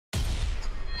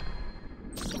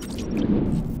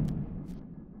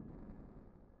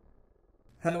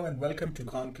Hello and welcome to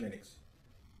Khan Clinics,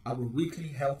 our weekly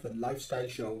health and lifestyle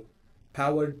show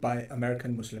powered by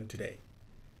American Muslim Today.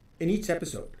 In each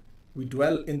episode, we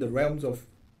dwell in the realms of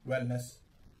wellness,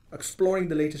 exploring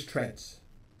the latest trends,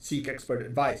 seek expert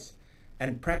advice,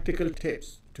 and practical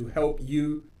tips to help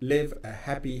you live a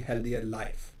happy, healthier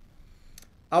life.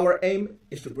 Our aim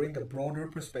is to bring a broader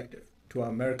perspective to our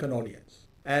American audience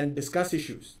and discuss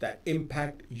issues that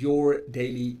impact your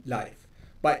daily life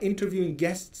by interviewing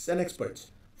guests and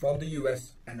experts from the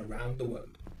US and around the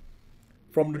world.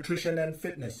 From nutrition and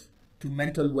fitness to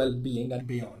mental well-being and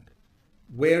beyond,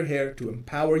 we're here to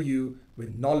empower you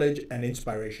with knowledge and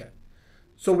inspiration.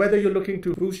 So whether you're looking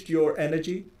to boost your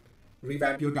energy,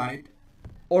 revamp your diet,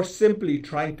 or simply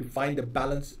trying to find a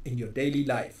balance in your daily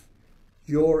life,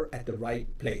 you're at the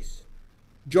right place.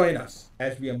 Join us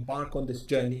as we embark on this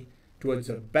journey towards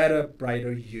a better,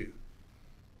 brighter you.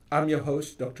 I'm your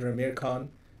host, Dr. Amir Khan,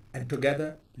 and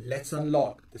together, let's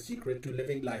unlock the secret to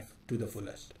living life to the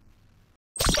fullest.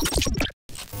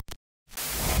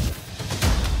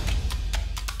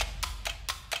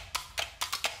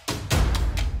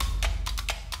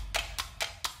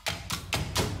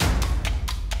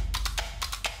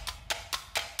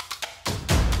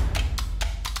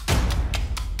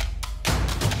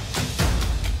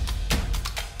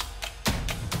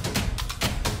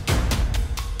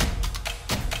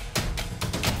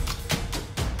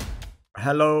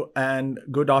 Hello and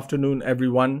good afternoon,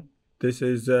 everyone. This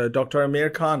is Dr. Amir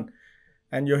Khan,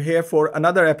 and you're here for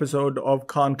another episode of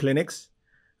Khan Clinics,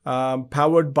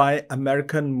 powered by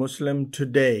American Muslim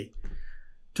Today.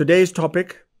 Today's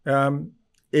topic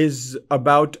is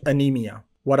about anemia.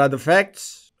 What are the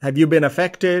facts? Have you been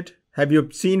affected? Have you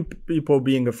seen people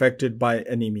being affected by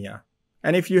anemia?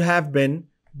 And if you have been,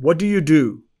 what do you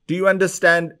do? Do you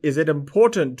understand? Is it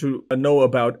important to know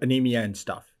about anemia and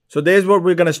stuff? So there's what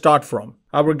we're going to start from.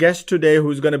 Our guest today,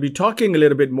 who's going to be talking a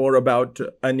little bit more about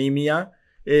anemia,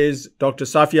 is Dr.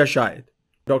 Safia Shahid.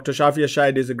 Dr. Safia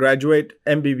Shahid is a graduate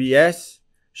MBBS.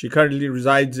 She currently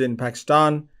resides in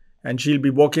Pakistan, and she'll be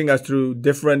walking us through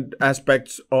different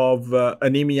aspects of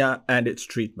anemia and its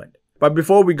treatment. But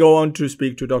before we go on to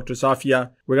speak to Dr.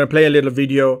 Safia, we're going to play a little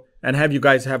video and have you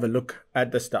guys have a look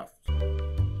at the stuff.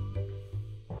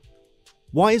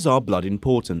 Why is our blood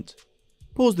important?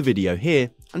 Pause the video here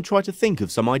and try to think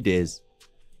of some ideas.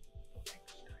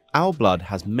 Our blood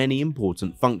has many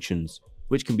important functions,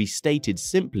 which can be stated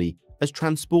simply as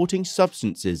transporting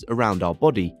substances around our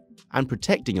body and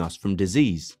protecting us from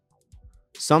disease.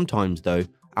 Sometimes, though,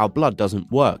 our blood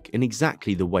doesn't work in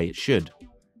exactly the way it should.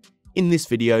 In this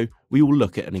video, we will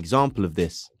look at an example of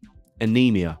this: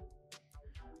 anemia.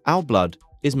 Our blood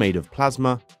is made of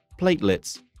plasma,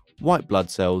 platelets, white blood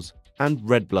cells, and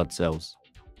red blood cells.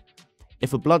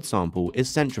 If a blood sample is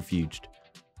centrifuged,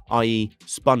 i.e.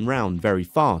 spun round very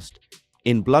fast,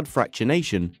 in blood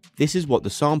fractionation, this is what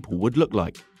the sample would look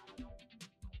like.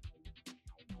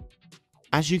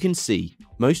 As you can see,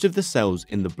 most of the cells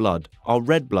in the blood are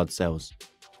red blood cells,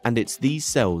 and it's these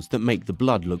cells that make the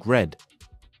blood look red.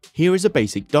 Here is a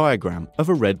basic diagram of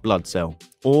a red blood cell,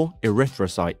 or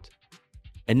erythrocyte.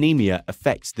 Anemia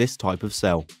affects this type of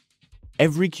cell.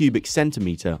 Every cubic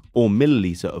centimetre or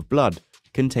milliliter of blood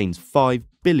contains 5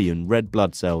 billion red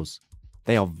blood cells.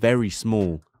 They are very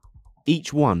small.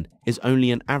 Each one is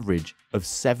only an average of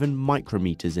 7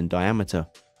 micrometers in diameter.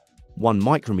 1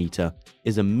 micrometer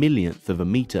is a millionth of a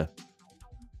meter.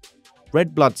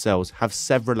 Red blood cells have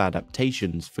several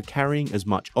adaptations for carrying as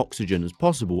much oxygen as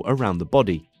possible around the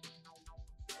body.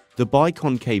 The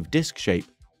biconcave disc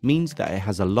shape means that it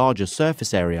has a larger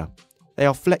surface area. They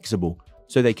are flexible,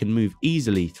 so they can move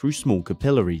easily through small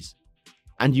capillaries.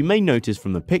 And you may notice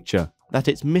from the picture that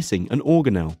it's missing an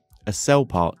organelle, a cell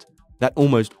part, that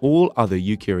almost all other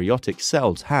eukaryotic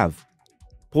cells have.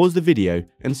 Pause the video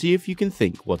and see if you can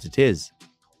think what it is.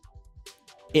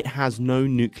 It has no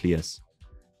nucleus.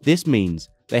 This means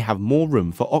they have more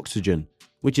room for oxygen,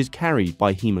 which is carried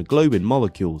by hemoglobin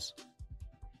molecules.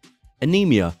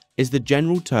 Anemia is the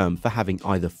general term for having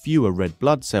either fewer red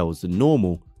blood cells than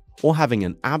normal or having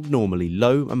an abnormally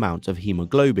low amount of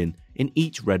hemoglobin in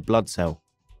each red blood cell.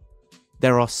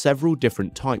 There are several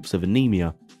different types of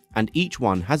anemia, and each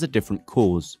one has a different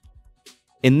cause.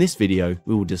 In this video,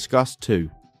 we will discuss 2.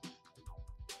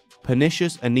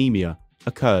 Pernicious anemia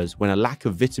occurs when a lack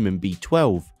of vitamin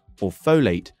B12 or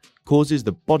folate causes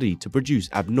the body to produce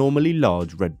abnormally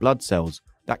large red blood cells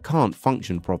that can't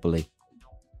function properly.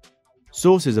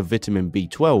 Sources of vitamin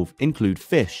B12 include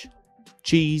fish,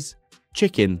 cheese,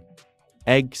 chicken,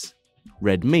 eggs,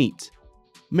 red meat,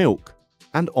 milk,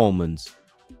 and almonds.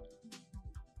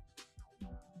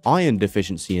 Iron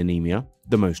deficiency anemia,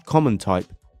 the most common type,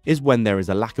 is when there is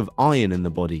a lack of iron in the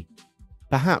body,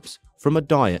 perhaps from a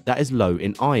diet that is low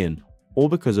in iron or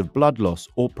because of blood loss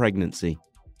or pregnancy.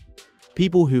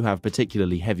 People who have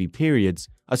particularly heavy periods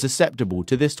are susceptible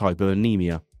to this type of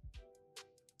anemia.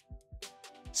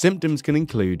 Symptoms can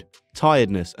include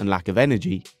tiredness and lack of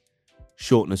energy,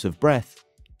 shortness of breath,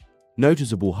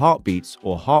 noticeable heartbeats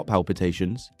or heart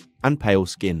palpitations, and pale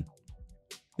skin.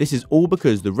 This is all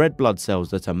because the red blood cells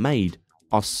that are made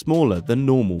are smaller than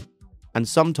normal and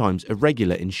sometimes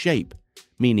irregular in shape,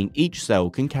 meaning each cell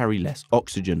can carry less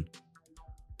oxygen.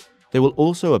 They will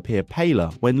also appear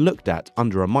paler when looked at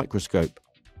under a microscope,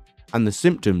 and the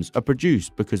symptoms are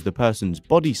produced because the person's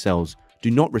body cells do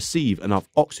not receive enough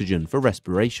oxygen for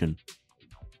respiration.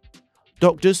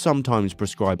 Doctors sometimes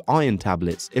prescribe iron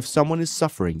tablets if someone is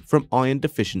suffering from iron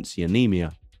deficiency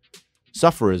anemia.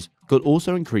 Sufferers could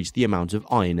also increase the amount of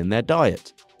iron in their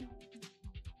diet.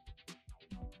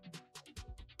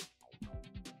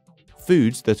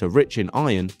 Foods that are rich in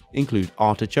iron include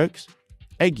artichokes,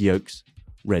 egg yolks,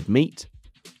 red meat,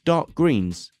 dark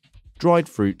greens, dried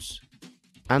fruits,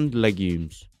 and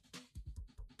legumes.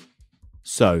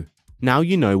 So, now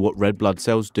you know what red blood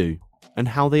cells do and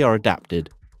how they are adapted.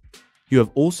 You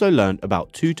have also learned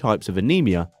about 2 types of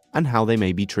anemia and how they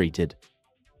may be treated.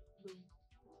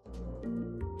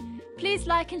 Please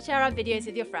like and share our videos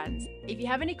with your friends. If you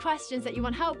have any questions that you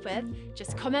want help with,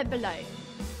 just comment below.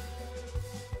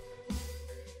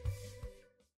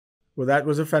 Well, that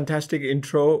was a fantastic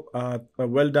intro.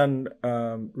 Well done,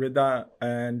 Rida,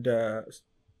 and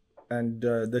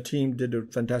the team did a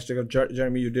fantastic job.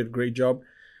 Jeremy, you did a great job.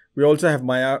 We also have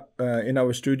Maya in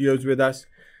our studios with us.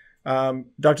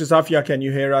 Dr. Safia, can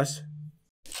you hear us?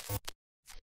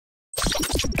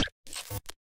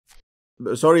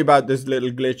 Sorry about this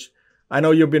little glitch. I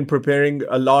know you've been preparing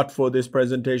a lot for this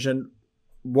presentation.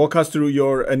 Walk us through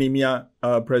your anemia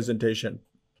presentation.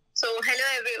 So, hello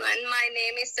everyone, my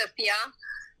name is Safia,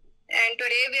 and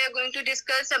today we are going to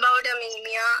discuss about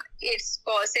anemia, its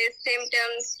causes,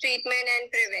 symptoms, treatment and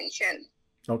prevention.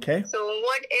 Okay. So,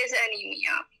 what is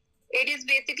anemia? It is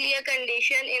basically a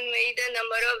condition in which the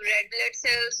number of red blood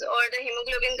cells or the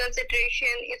hemoglobin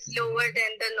concentration is lower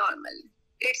than the normal.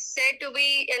 It's said to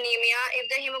be anemia if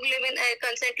the hemoglobin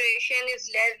concentration is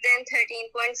less than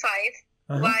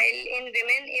 13.5, while in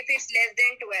women if it's less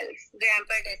than 12 gram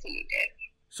per deciliter.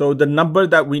 So the number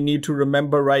that we need to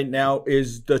remember right now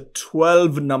is the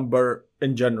 12 number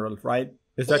in general, right?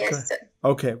 Is that correct? Yes, sir.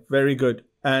 Okay, very good.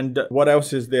 And what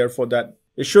else is there for that?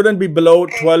 It shouldn't be below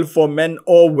 12 for men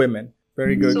or women.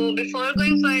 Very good. So before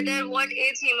going further, what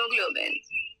is hemoglobin?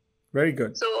 Very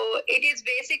good. So it is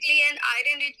basically an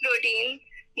iron-rich protein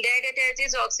that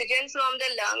attaches oxygen from the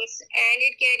lungs and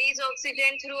it carries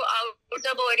oxygen throughout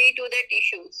the body to the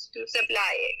tissues to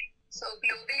supply it. So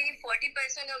globally,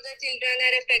 40% of the children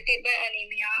are affected by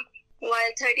anemia,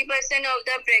 while 30% of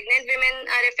the pregnant women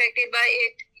are affected by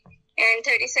it, and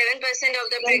 37% of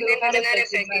the pregnant women are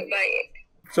affected by it.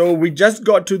 So we just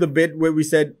got to the bit where we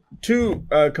said 2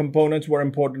 components were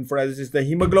important for us. Is the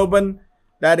hemoglobin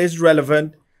that is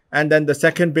relevant, and then the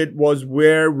second bit was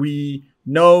where we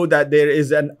know that there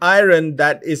is an iron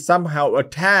that is somehow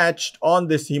attached on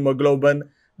this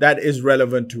hemoglobin that is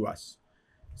relevant to us.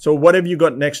 So what have you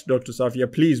got next, Dr.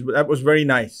 Safia? Please, that was very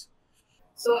nice.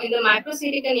 So in the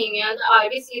microcytic anemia, the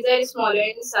RBCs are smaller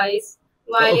in size,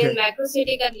 while in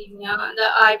macrocytic anemia, the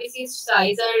RBCs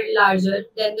size are larger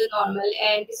than the normal,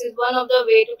 and this is one of the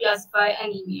way to classify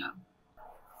anemia.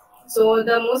 So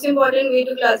the most important way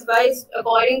to classify is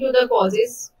according to the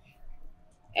causes,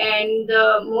 and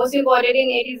the most important in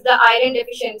it is the iron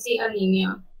deficiency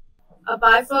anemia.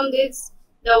 Apart from this,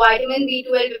 the vitamin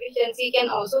B12 deficiency can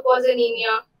also cause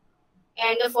anemia,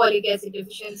 and the folic acid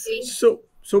deficiency.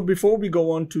 So before we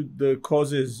go on to the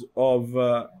causes of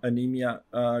anemia,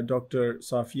 Dr.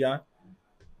 Safia,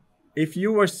 if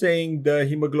you were saying the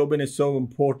hemoglobin is so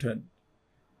important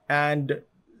and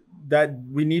that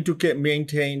we need to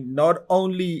maintain not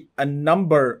only a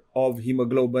number of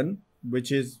hemoglobin,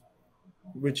 which is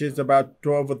about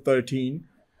 12 or 13,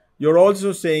 you're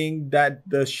also saying that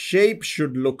the shape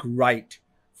should look right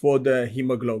for the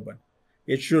hemoglobin.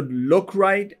 It should look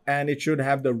right and it should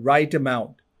have the right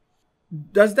amount.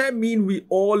 Does that mean we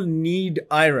all need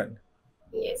iron?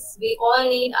 Yes, we all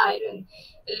need iron.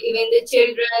 Even the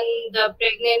children, the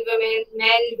pregnant women,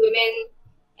 men, women,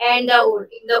 and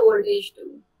the old age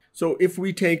too. So if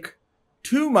we take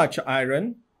too much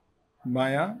iron,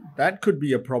 Maya, that could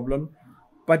be a problem.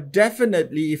 But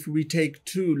definitely if we take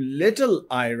too little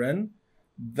iron,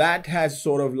 that has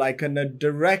sort of like a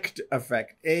direct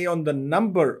effect, on the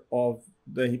number of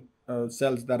the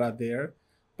cells that are there,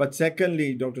 But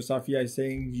secondly, Dr. Safia is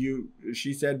saying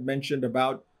mentioned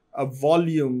about a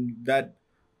volume that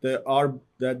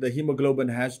the hemoglobin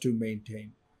has to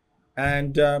maintain.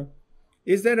 And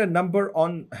is there a number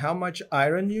on how much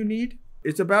iron you need?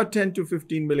 It's about 10 to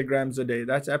 15 milligrams a day.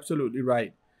 That's absolutely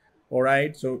right. All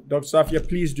right. So, Dr. Safia,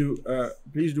 please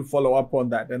do follow up on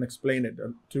that and explain it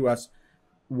to us.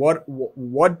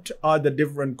 What are the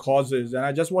different causes? And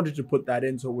I just wanted to put that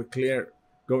in so we're clear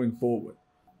going forward.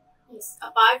 Yes.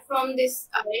 Apart from this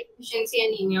iron deficiency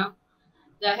anemia,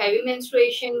 the heavy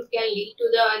menstruation can lead to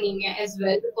the anemia as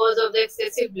well because of the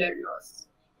excessive blood loss.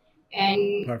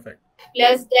 And Perfect.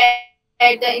 plus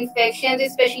that the infections,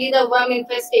 especially the worm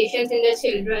infestations in the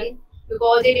children,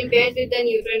 because it impairs with the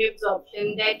nutrient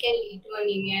absorption, that can lead to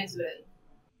anemia as well.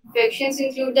 Infections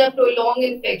include the prolonged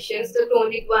infections, the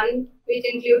chronic one, which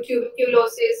include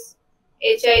tuberculosis,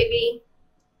 HIV,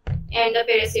 and the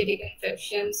parasitic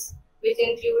infections, which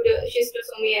include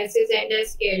schistosomiasis and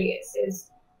ascariasis,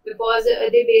 because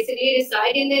they basically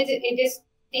reside in the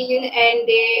intestine and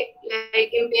they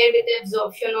impair with the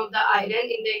absorption of the iron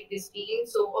in the intestine.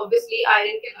 So obviously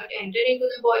iron cannot enter into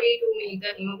the body to make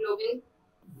the hemoglobin.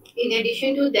 In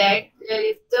addition to that, there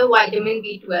is the vitamin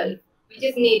B12, which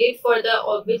is needed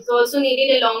which is also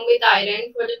needed along with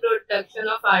iron for the production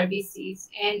of RBCs,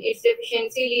 and its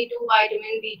deficiency lead to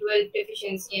vitamin B12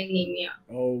 deficiency anemia.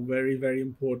 Oh, very, very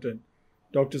important.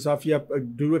 Dr. Safia,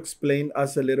 do explain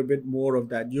us a little bit more of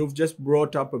that. You've just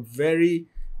brought up a very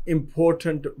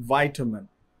important vitamin.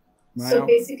 So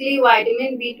basically,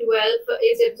 vitamin B12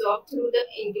 is absorbed through the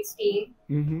intestine,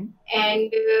 and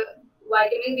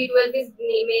vitamin B12 is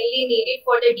mainly needed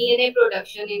for the DNA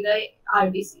production in the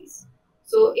RBCs.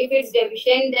 So if it's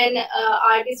deficient, then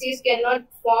RBCs cannot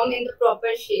form in the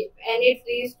proper shape, and it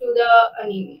leads to the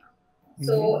anemia.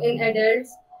 So in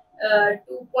adults,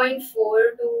 2.4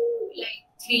 to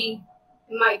 3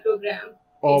 microgram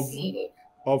is needed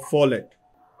of folate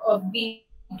of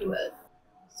B12.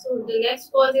 So the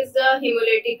next cause is the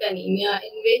hemolytic anemia,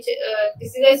 in which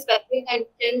this is a specific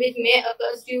condition which may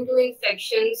occur due to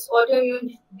infections,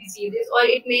 autoimmune diseases, or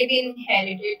it may be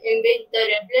inherited, in which the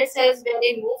red blood cells, when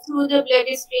they move through the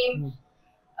bloodstream,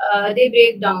 they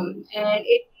break down, and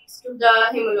it leads to the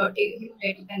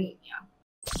hemolytic anemia.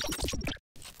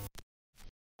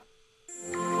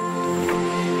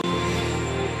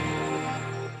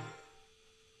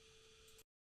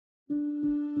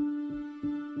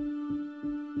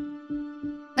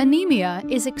 Anemia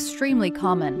is extremely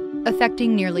common,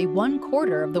 affecting nearly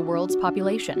 1/4 of the world's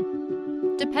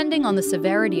population. Depending on the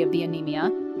severity of the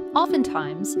anemia,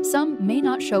 oftentimes some may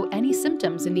not show any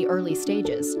symptoms in the early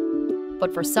stages.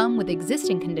 But for some with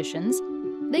existing conditions,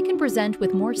 they can present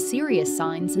with more serious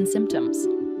signs and symptoms.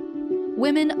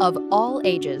 Women of all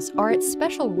ages are at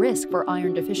special risk for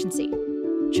iron deficiency.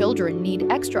 Children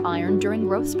need extra iron during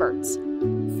growth spurts.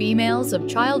 Females of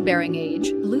childbearing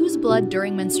age lose blood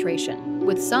during menstruation,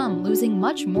 with some losing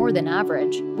much more than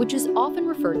average, which is often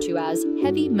referred to as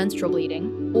heavy menstrual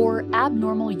bleeding or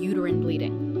abnormal uterine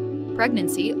bleeding.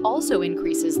 Pregnancy also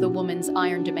increases the woman's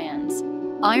iron demands.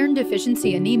 Iron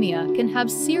deficiency anemia can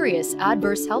have serious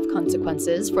adverse health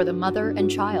consequences for the mother and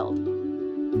child.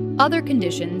 Other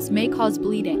conditions may cause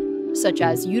bleeding, such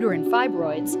as uterine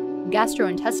fibroids,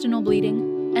 gastrointestinal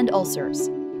bleeding, and ulcers.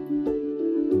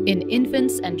 In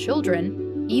infants and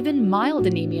children, even mild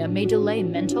anemia may delay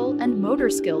mental and motor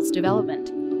skills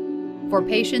development. For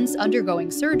patients undergoing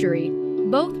surgery,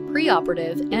 both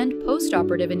preoperative and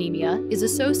postoperative anemia is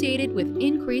associated with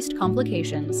increased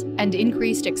complications and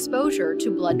increased exposure to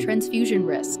blood transfusion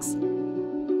risks.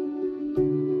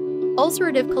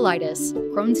 Ulcerative colitis,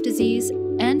 Crohn's disease,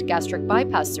 and gastric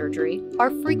bypass surgery are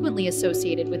frequently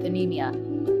associated with anemia.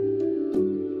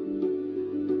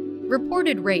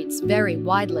 Reported rates vary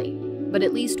widely, but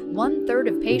at least 1/3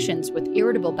 of patients with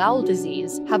irritable bowel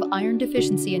disease have iron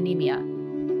deficiency anemia.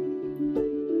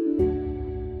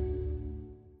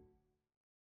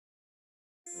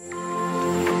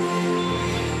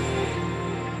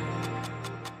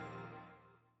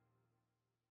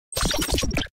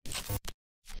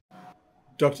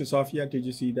 Dr. Safia, did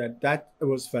you see that? That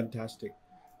was fantastic,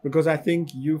 because I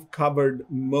think you've covered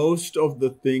most of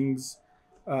the things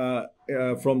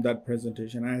from that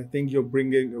presentation. I think you're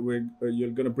going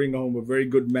to bring home a very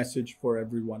good message for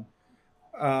everyone.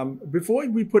 Before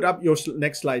we put up your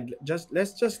next slide,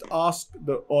 let's just ask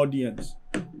the audience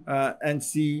and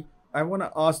see. I want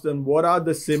to ask them, what are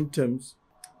the symptoms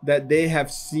that they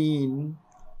have seen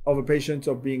of a patient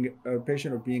of being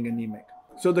anemic?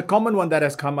 So the common one that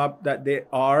has come up, that they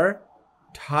are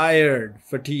tired,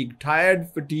 fatigue. Tired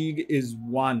fatigue is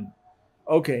one.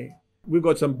 Okay, we've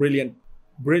got some brilliant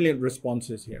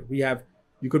responses here. We have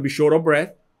You could be short of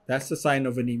breath. That's a sign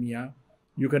of anemia.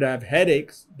 You could have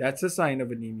headaches. That's a sign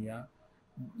of anemia.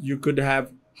 You could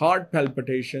have heart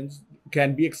palpitations,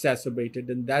 can be exacerbated,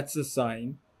 and that's a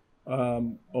sign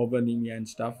of anemia and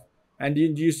stuff. And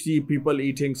you see people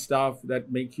eating stuff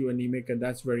that make you anemic, and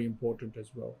that's very important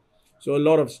as well. So a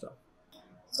lot of stuff.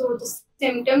 So the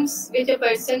symptoms which a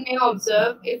person may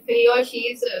observe if he or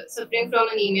she is suffering from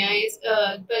anemia is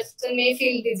the person may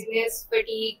feel dizziness,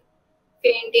 fatigue,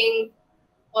 fainting,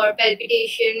 or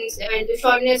palpitations, and the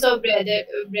shortness of breath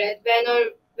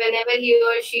whenever he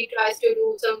or she tries to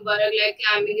do some work like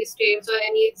climbing stairs or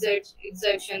any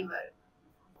exertion work.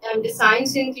 And the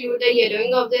signs include the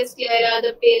yellowing of the sclera,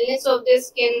 the paleness of the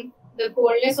skin, the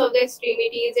coldness of the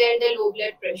extremities, and the low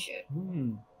blood pressure.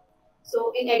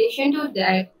 So in addition to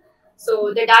that,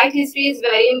 so the diet history is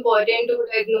very important to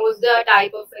diagnose the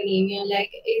type of anemia,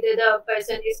 like either the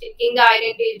person is taking the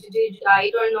iron-rich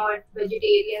diet or not,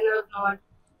 vegetarian or not,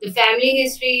 the family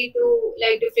history to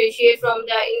like differentiate from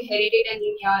the inherited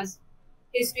anemias,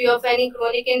 history of any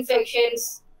chronic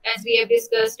infections as we have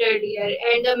discussed earlier,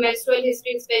 and the menstrual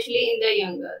history, especially in the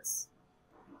young girls.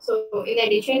 So in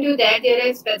addition to that, there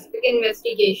are specific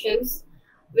investigations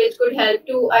which could help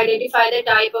to identify the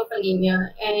type of anemia,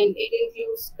 and it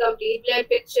includes complete blood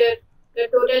picture, the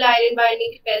total iron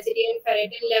binding capacity and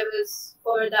ferritin levels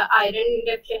for the iron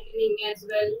deficient anemia as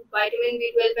well, vitamin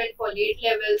B12 and folate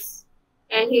levels,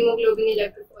 and hemoglobin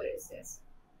electrophoresis.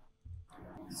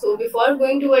 So before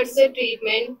going towards the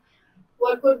treatment,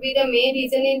 what could be the main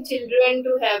reason in children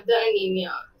to have the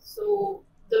anemia? So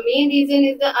the main reason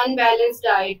is the unbalanced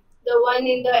diet, the one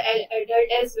in the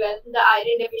adult as well, the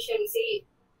iron deficiency,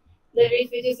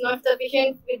 which is not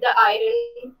sufficient with the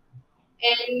iron,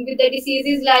 and with the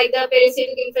diseases like the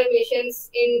parasitic inflammations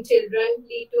in children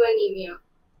lead to anemia.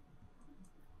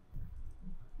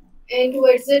 And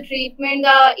towards the treatment,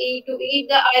 to eat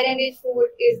the iron-rich food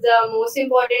is the most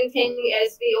important thing,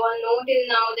 as we all know till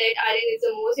now that iron is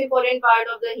the most important part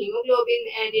of the hemoglobin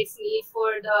and its need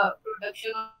for the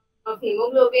production of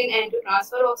hemoglobin and to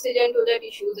transfer oxygen to the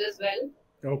tissues as well.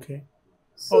 Okay.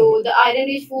 So the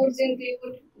iron-rich foods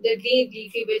include the green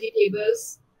leafy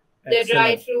vegetables, the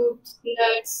dried fruits,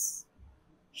 nuts,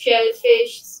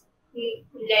 shellfish,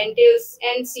 lentils,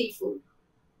 and seafood.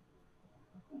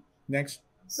 Next.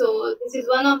 So this is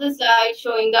one of the slides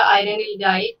showing the iron-rich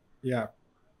diet. Yeah.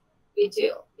 Which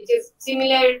is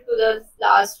similar to the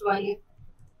last one.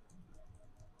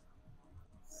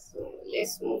 So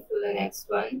let's move to the next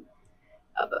one.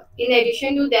 In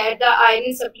addition to that, the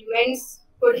iron supplements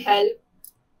could help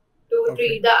to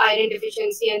treat the iron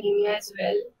deficiency anemia as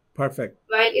well. Perfect.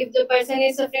 While if the person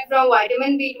is suffering from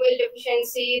vitamin B12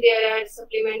 deficiency, there are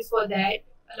supplements for that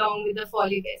along with the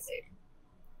folic acid.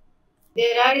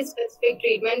 There are specific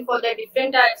treatment for the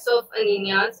different types of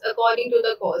anemias according to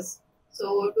the cause.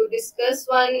 So to discuss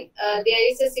one,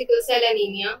 there is a sickle cell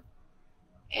anemia,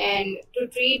 and to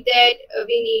treat that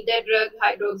we need the drug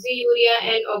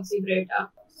hydroxyurea and oxybreta.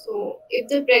 So if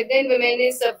the pregnant woman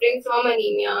is suffering from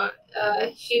anemia,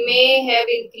 she may have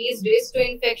increased risk to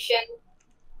infection,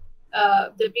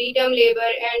 the preterm labor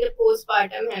and the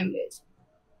postpartum hemorrhage.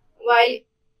 While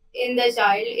in the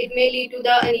child, it may lead to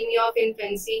the anemia of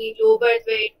infancy, low birth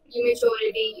weight,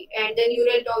 immaturity, and the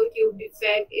neural tongue tube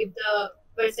defect if the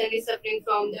person is suffering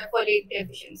from the folate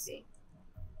deficiency.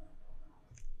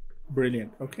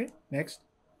 Brilliant. Okay, next.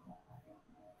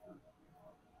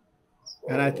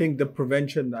 And I think the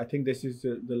prevention, I think this is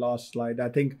the last slide. I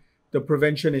think the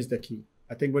prevention is the key.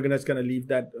 I think we're just going to leave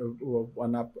that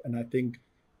one up. And I think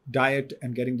diet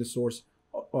and getting the source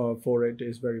for it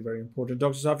is very, very important.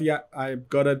 Dr. Safia, I've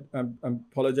got to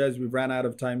apologize. We ran out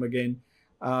of time again.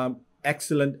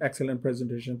 Excellent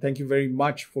presentation. Thank you very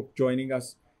much for joining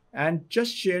us and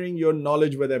just sharing your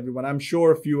knowledge with everyone. I'm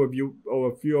sure a few of you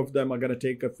or a few of them are going to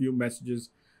take a few messages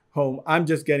home. I'm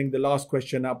just getting the last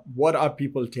question up. What are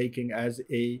people taking as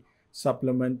a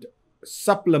supplement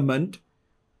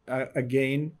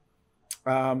again?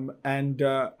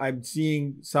 I'm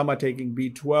seeing some are taking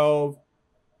B12.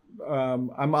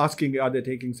 I'm asking, are they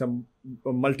taking some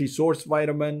multi-source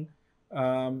vitamin?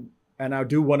 And I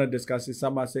do want to discuss this.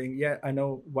 Some are saying, yeah, I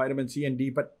know vitamin C and D,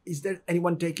 but is there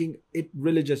anyone taking it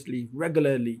religiously,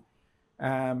 regularly?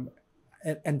 And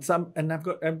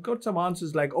I've got some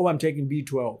answers like, oh, I'm taking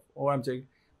B12, or I'm taking,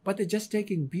 but they're just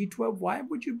taking B12. Why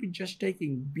would you be just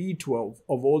taking B12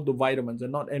 of all the vitamins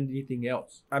and not anything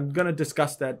else? I'm gonna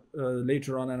discuss that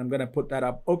later on, and I'm gonna put that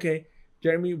up. Okay,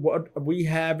 Jeremy, what we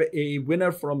have a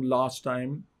winner from last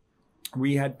time.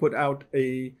 We had put out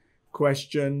a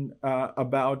question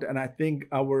about, and I think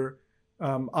our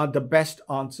the best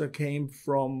answer came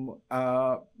from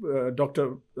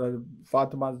Dr.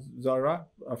 Fatma Zahra.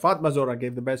 Fatma Zahra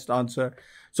gave the best answer.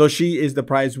 So she is the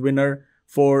prize winner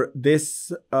for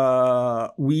this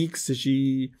week. So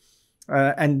she,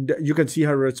 and you can see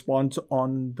her response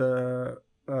on the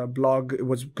blog. It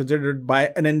was considered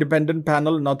by an independent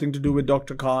panel, nothing to do with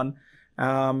Dr. Khan.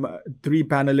 3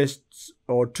 panelists,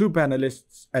 or 2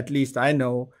 panelists at least I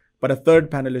know, but a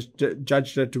third panelist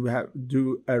judged her to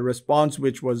do a response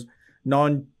which was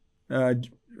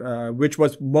which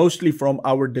was mostly from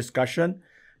our discussion,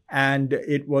 and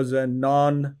it was a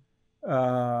non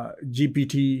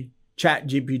GPT, chat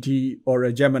GPT, or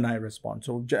a Gemini response.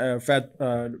 So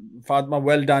Fatma,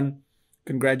 well done.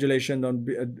 Congratulations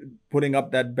on putting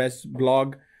up that best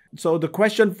blog. So the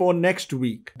question for next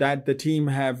week that the team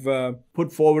have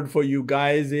put forward for you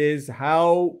guys is,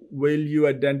 how will you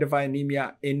identify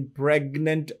anemia in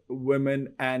pregnant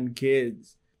women and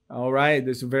kids? All right,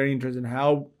 this is very interesting.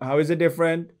 How is it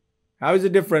different? How is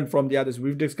it different from the others?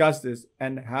 We've discussed this.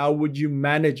 And how would you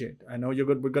manage it? I know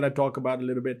we're going to talk about it a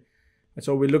little bit.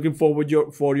 So we're looking forward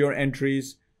for your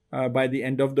entries by the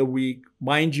end of the week.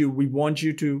 Mind you, we want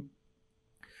you to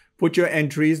put your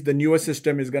entries. The newer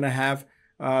system is going to have,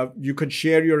 you could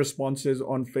share your responses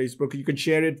on Facebook. You can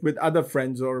share it with other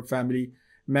friends or family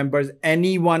members.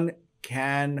 Anyone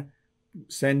can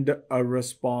send a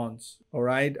response. All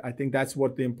right. I think that's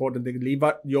what the important thing. Leave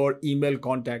out your email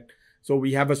contact, so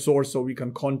we have a source so we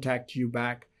can contact you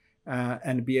back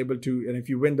and be able to. And if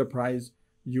you win the prize,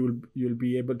 you'll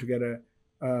be able to get a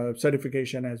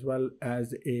certification as well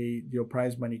as your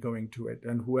prize money going to it.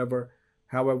 And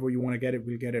however you want to get it,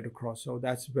 we'll get it across. So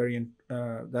that's very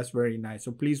nice.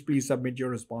 So please submit your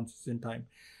responses in time.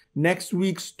 Next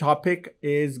week's topic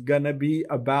is gonna be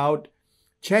about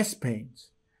chest pains.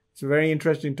 It's a very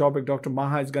interesting topic. Dr.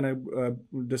 Maha is gonna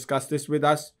discuss this with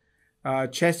us.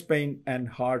 Chest pain and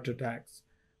heart attacks.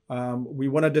 We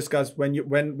want to discuss when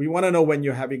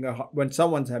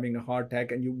someone's having a heart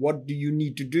attack, and what do you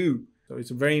need to do? So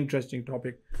it's a very interesting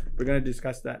topic. We're going to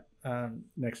discuss that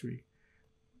next week.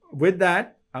 With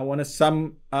that, I want to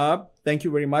sum up. Thank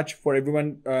you very much for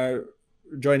everyone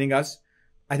joining us.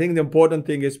 I think the important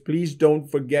thing is, please don't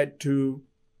forget to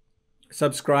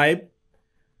subscribe.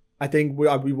 I think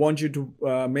we want you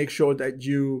to make sure that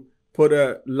you put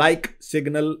a like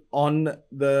signal on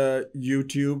the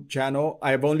YouTube channel.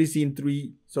 I've only seen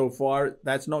 3 so far.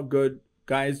 That's not good.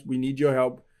 Guys, we need your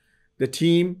help. The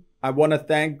team, I want to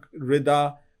thank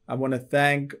Rida. I want to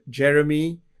thank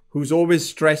Jeremy, who's always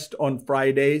stressed on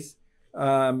Fridays,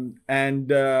 and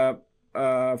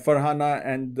Farhana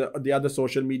and the other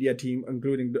social media team,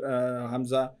 including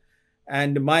Hamza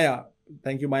and Maya.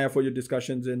 Thank you, Maya, for your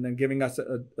discussions and giving us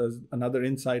another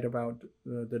insight about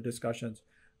the discussions.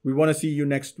 We want to see you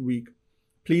next week.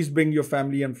 Please bring your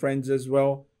family and friends as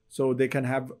well, so they can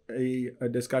have a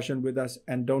discussion with us.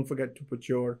 And don't forget to put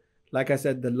like I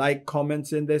said, the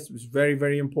comments in this is very,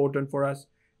 very important for us,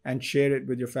 and share it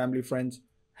with your family, friends.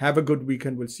 Have a good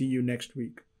weekend. We'll see you next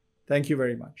week. Thank you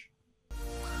very much.